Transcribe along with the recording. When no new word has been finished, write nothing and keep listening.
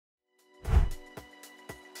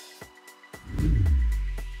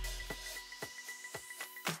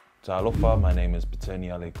Alofa, my name is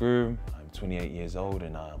Petone Groom. I'm 28 years old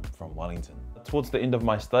and I'm from Wellington. Towards the end of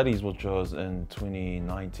my studies, which was in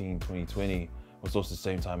 2019, 2020, was also the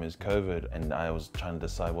same time as COVID, and I was trying to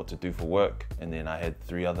decide what to do for work. And then I had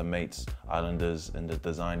 3 other mates, islanders in the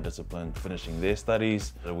design discipline, finishing their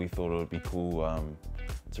studies. So we thought it would be cool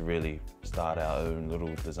to really start our own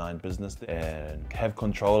little design business and have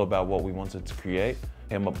control about what we wanted to create.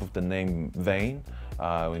 Came up with the name Vein.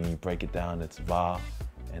 When you break it down, it's Va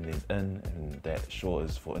and then in, and that short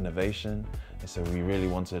is for innovation. And so we really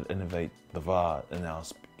wanted to innovate the VAR in our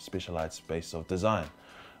specialized space of design.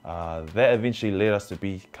 That eventually led us to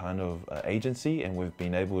be kind of an agency, and we've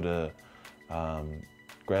been able to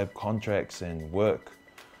grab contracts and work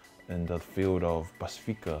in the field of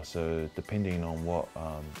Pacifica. So depending on what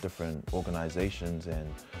different organizations and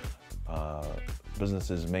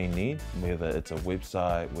businesses may need, whether it's a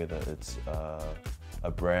website, whether it's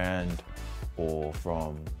a brand, or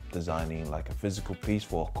from designing like a physical piece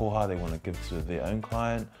for a koha they want to give to their own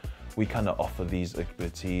client. We kind of offer these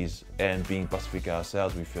expertise, and being Pacifica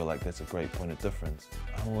ourselves, we feel like that's a great point of difference.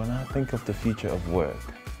 When I think of the future of work,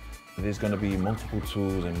 there's going to be multiple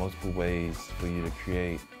tools and multiple ways for you to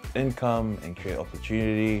create income and create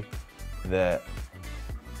opportunity that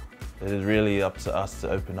it is really up to us to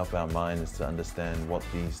open up our minds to understand what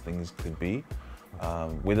these things could be.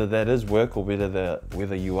 Whether that is work or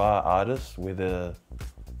whether you are artists,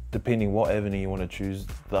 depending what avenue you want to choose,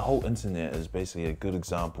 the whole internet is basically a good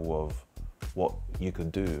example of what you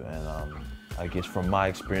could do. And I guess from my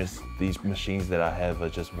experience, these machines that I have are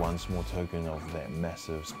just one small token of that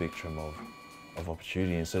massive spectrum of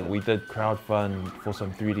opportunity. And so we did crowdfund for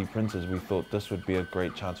some 3D printers. We thought this would be a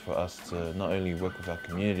great chance for us to not only work with our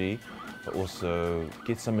community, but also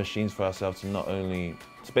get some machines for ourselves to not only,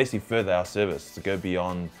 to basically further our service, to go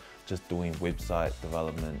beyond just doing website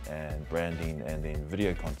development and branding and then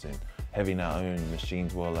video content. Having our own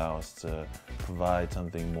machines will allow us to provide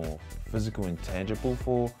something more physical and tangible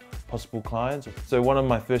for possible clients. So one of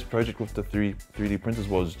my first projects with the 3D printers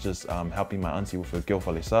was just helping my auntie with her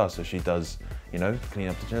geofalesa. So she does, clean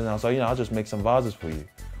up the gym. And I was like, I'll just make some vases for you.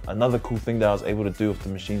 Another cool thing that I was able to do with the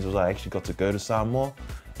machines was I actually got to go to Samoa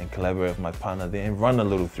and collaborate with my partner there and run a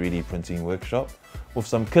little 3D printing workshop with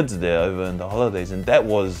some kids there over in the holidays. And that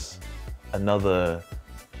was another,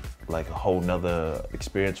 a whole nother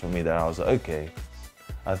experience for me that I was like, okay,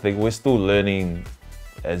 I think we're still learning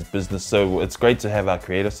as business. So it's great to have our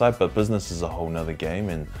creative side, but business is a whole nother game.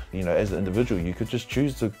 And as an individual, you could just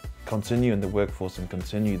choose to continue in the workforce and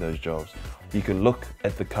continue those jobs. You could look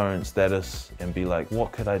at the current status and be like,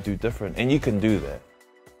 what could I do different? And you can do that.